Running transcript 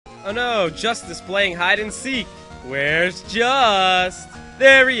Oh no, Justice playing hide and seek. Where's Just?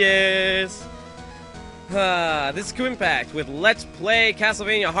 There he is. This is KuuImpact with Let's Play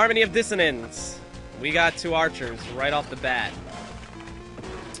Castlevania Harmony of Dissonance. We got 2 archers right off the bat.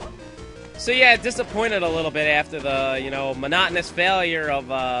 So yeah, disappointed a little bit after the, monotonous failure of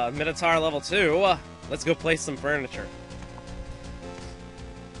Minotaur level 2. Let's go place some furniture.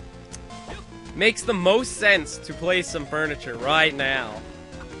 Makes the most sense to place some furniture right now.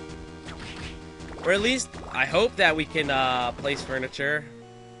 Or at least, I hope that we can place furniture.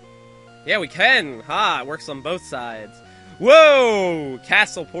 Yeah, we can! Ha! It works on both sides. Whoa!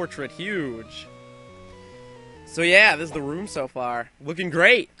 Castle portrait, huge. So yeah, this is the room so far. Looking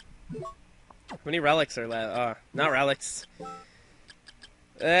great! How many relics are left? Not relics.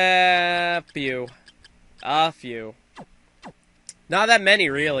 Few. A few. Not that many,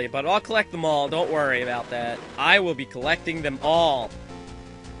 really, but I'll collect them all. Don't worry about that. I will be collecting them all.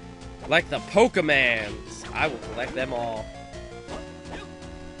 Like the Pokemans. I will collect them all.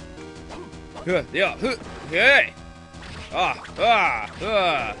 Yeah, hey!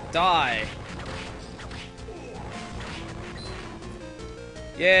 Die.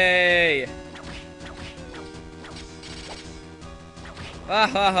 Yay!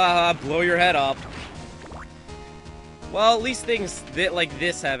 Blow your head up. Well, at least things like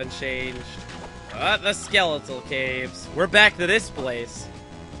this haven't changed. The skeletal caves. We're back to this place.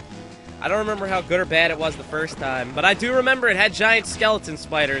 I don't remember how good or bad it was the first time, but I do remember it had giant skeleton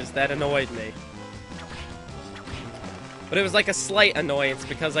spiders that annoyed me. But it was like a slight annoyance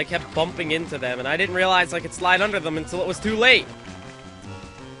because I kept bumping into them, and I didn't realize I could slide under them until it was too late.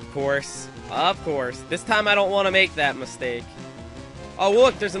 Of course. This time I don't want to make that mistake. Oh,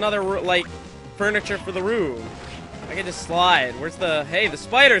 look, there's another, furniture for the room. I can just slide. Where's the... Hey, the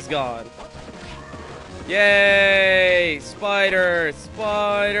spider's gone. Yay! Spiders!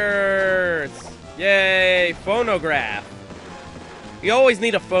 Spiders! Yay! Phonograph. You always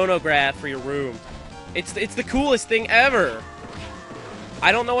need a phonograph for your room. It's the coolest thing ever.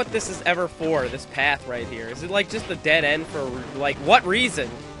 I don't know what this is ever for, this path right here. Is it, just a dead end for, what reason?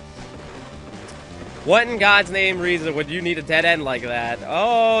 What in God's name reason would you need a dead end like that?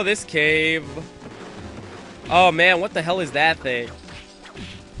 Oh, this cave. Oh, man, what the hell is that thing?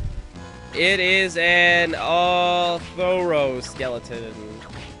 It is an Authoro skeleton.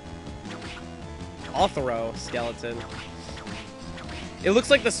 Authoro skeleton. It looks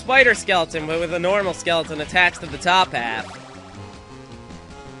like the spider skeleton, but with a normal skeleton attached to the top half.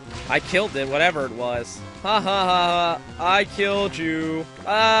 I killed it, whatever it was. Ha ha ha ha. I killed you.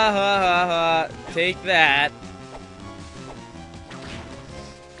 Ha ha ha ha. Take that.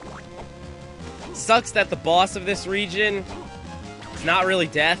 Sucks that the boss of this region is not really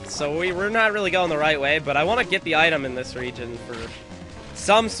death, so we're not really going the right way, but I want to get the item in this region for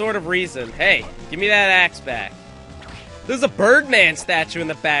some sort of reason. Hey, give me that axe back. There's a Birdman statue in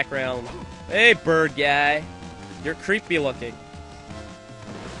the background. Hey, bird guy. You're creepy looking.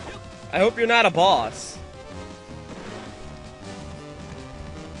 I hope you're not a boss.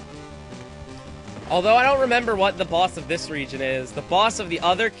 Although I don't remember what the boss of this region is. The boss of the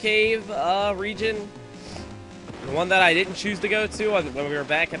other cave region, the one that I didn't choose to go to when we were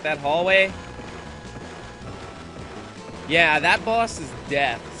back at that hallway. Yeah, that boss is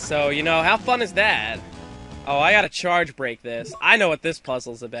death. So, how fun is that? Oh, I gotta charge break this. I know what this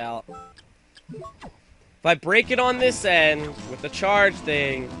puzzle's about. If I break it on this end with the charge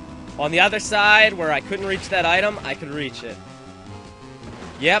thing, on the other side where I couldn't reach that item, I could reach it.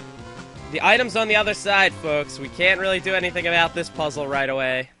 Yep. The item's on the other side, folks. We can't really do anything about this puzzle right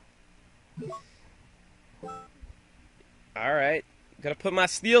away. Alright. Gotta put my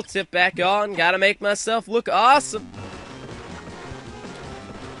steel tip back on. Gotta make myself look awesome.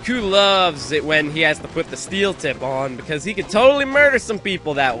 Ku loves it when he has to put the steel tip on because he could totally murder some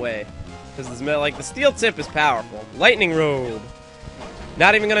people that way. Because, the steel tip is powerful. Lightning robe.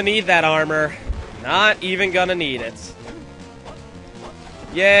 Not even gonna need that armor. Not even gonna need it.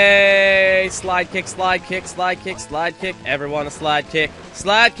 Yay! Slide kick, slide kick, slide kick, slide kick. Everyone a slide kick.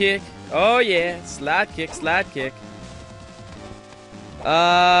 Slide kick. Oh yeah. Slide kick, slide kick.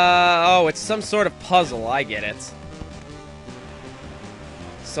 Oh, it's some sort of puzzle. I get it.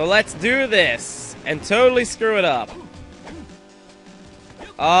 So let's do this. And totally screw it up.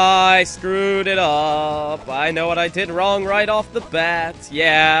 I screwed it up. I know what I did wrong right off the bat.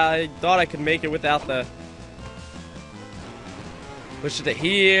 Yeah, I thought I could make it without the... Push it to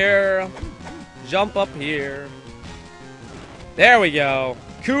here. Jump up here. There we go.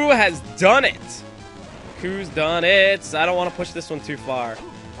 Ku has done it. Ku's done it. I don't want to push this one too far.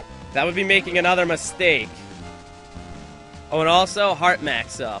 That would be making another mistake. Oh, and also, heart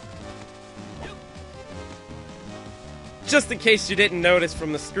max up. Just in case you didn't notice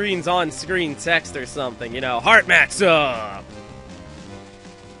from the screen's on-screen text or something, you know, heart max up!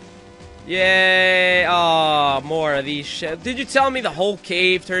 Yay! Oh, more of these shit. Did you tell me the whole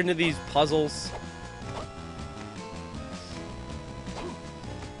cave turned into these puzzles?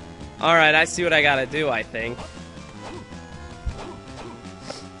 Alright, I see what I gotta do, I think.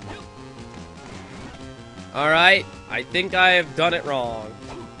 Alright, I think I have done it wrong.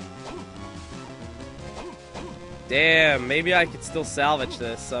 Damn, maybe I could still salvage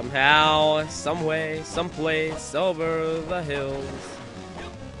this somehow, some way, someplace over the hills.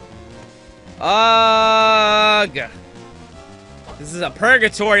 Ugh! This is a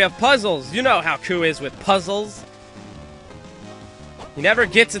purgatory of puzzles. You know how Ku is with puzzles. He never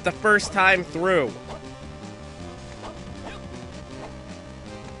gets it the first time through.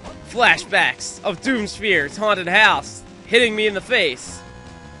 Flashbacks of Doomsphere's haunted house hitting me in the face.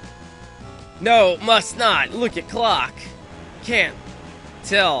 No, must not. Look at clock. Can't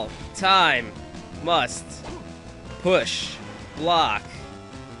tell time. Must push block.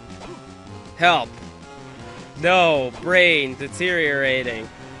 Help. No, brain deteriorating.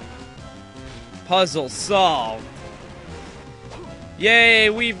 Puzzle solved.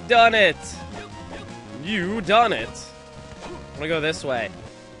 Yay, we've done it. You done it. I'm gonna go this way.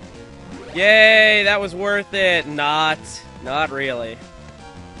 Yay, that was worth it. Not really.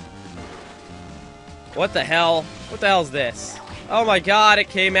 What the hell? What the hell is this? Oh my god, it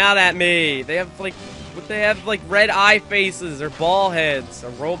came out at me. They have like, red eye faces or ball heads or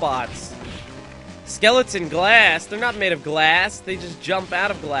robots. Skeleton glass. They're not made of glass. They just jump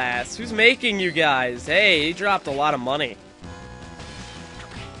out of glass. Who's making you guys? Hey, he dropped a lot of money.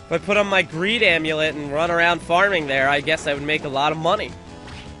 If I put on my greed amulet and run around farming there, I guess I would make a lot of money.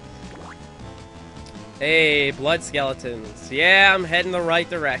 Hey, blood skeletons. Yeah, I'm heading the right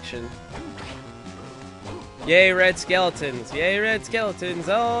direction. Yay, red skeletons. Yay, red skeletons.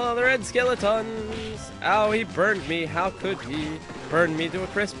 Oh, the red skeletons. Ow, he burned me. How could he burn me to a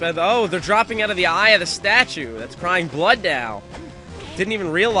crisp? Oh, they're dropping out of the eye of the statue. That's crying blood now. Didn't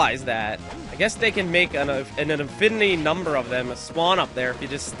even realize that. I guess they can make an infinity number of them spawn up there if you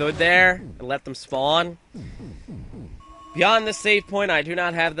just stood there and let them spawn. Beyond the save point, I do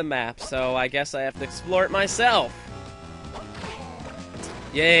not have the map, so I guess I have to explore it myself.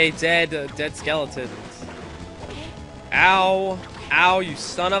 Yay, dead skeletons. Ow. Ow, you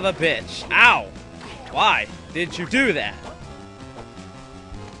son of a bitch. Ow! Why did you do that?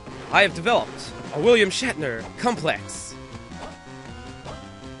 I have developed a William Shatner complex.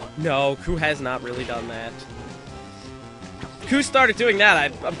 No, Ku has not really done that. Ku started doing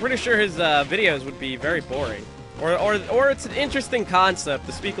that, I'm pretty sure his videos would be very boring. Or it's an interesting concept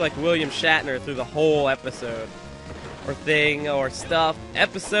to speak like William Shatner through the whole episode. Or thing, or stuff.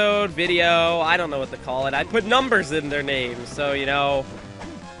 Episode, video, I don't know what to call it. I put numbers in their names, so, you know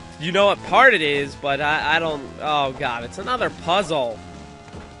what part it is, but I don't... Oh, God, it's another puzzle.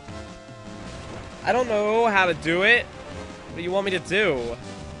 I don't know how to do it. What do you want me to do?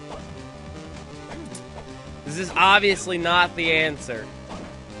 This is obviously not the answer.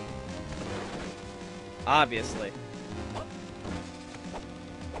 Obviously.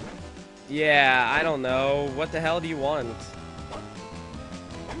 Yeah, I don't know. What the hell do you want?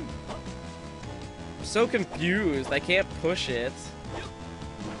 I'm so confused. I can't push it.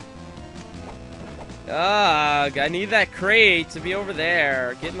 Ugh, I need that crate to be over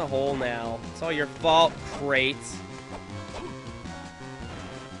there. Get in the hole now. It's all your fault, crate.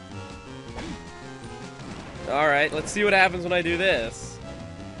 Alright, let's see what happens when I do this.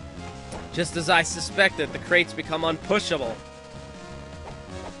 Just as I suspected, the crates become unpushable.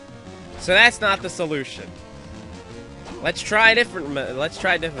 So that's not the solution. Let's try a different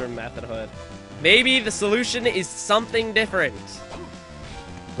method, HoD. Maybe the solution is something different.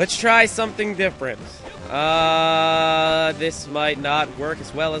 Let's try something different. This might not work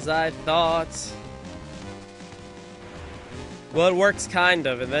as well as I thought. Well, it works kind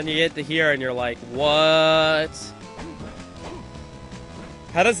of, and then you get to here and you're like, what?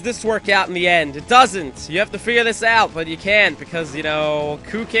 How does this work out in the end? It doesn't! You have to figure this out, but you can't, because, you know,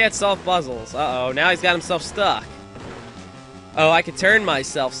 Ku can't solve puzzles. Uh-oh, now he's got himself stuck. Oh, I could turn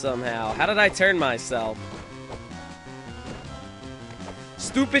myself somehow. How did I turn myself?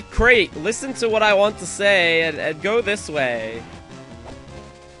 Stupid crate, listen to what I want to say, and go this way.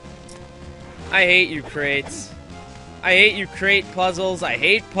 I hate you, crates. I hate you, crate puzzles. I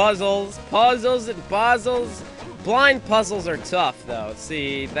hate puzzles. Puzzles and puzzles. Blind puzzles are tough, though.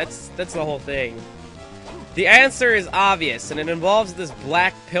 See, that's the whole thing. The answer is obvious, and it involves this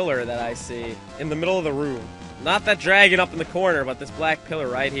black pillar that I see in the middle of the room. Not that dragon up in the corner, but this black pillar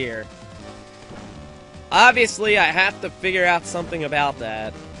right here. Obviously, I have to figure out something about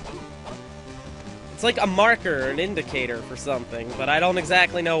that. It's like a marker, an indicator for something, but I don't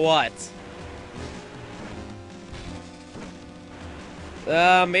exactly know what.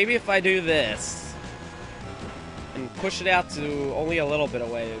 Maybe if I do this. And push it out to only a little bit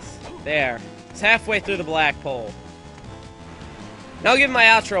of ways. There. It's halfway through the black pole. Now I'll give my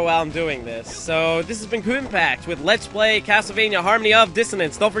outro while I'm doing this. So, this has been KuuImpact with Let's Play Castlevania Harmony of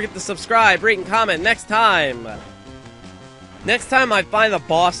Dissonance. Don't forget to subscribe, rate, and comment next time. Next time I find the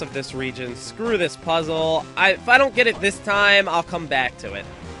boss of this region, screw this puzzle. If I don't get it this time, I'll come back to it.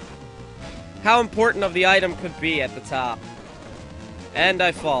 How important of the item could be at the top. And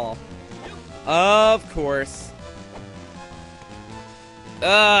I fall. Of course.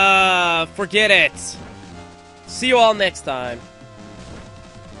 Forget it. See you all next time.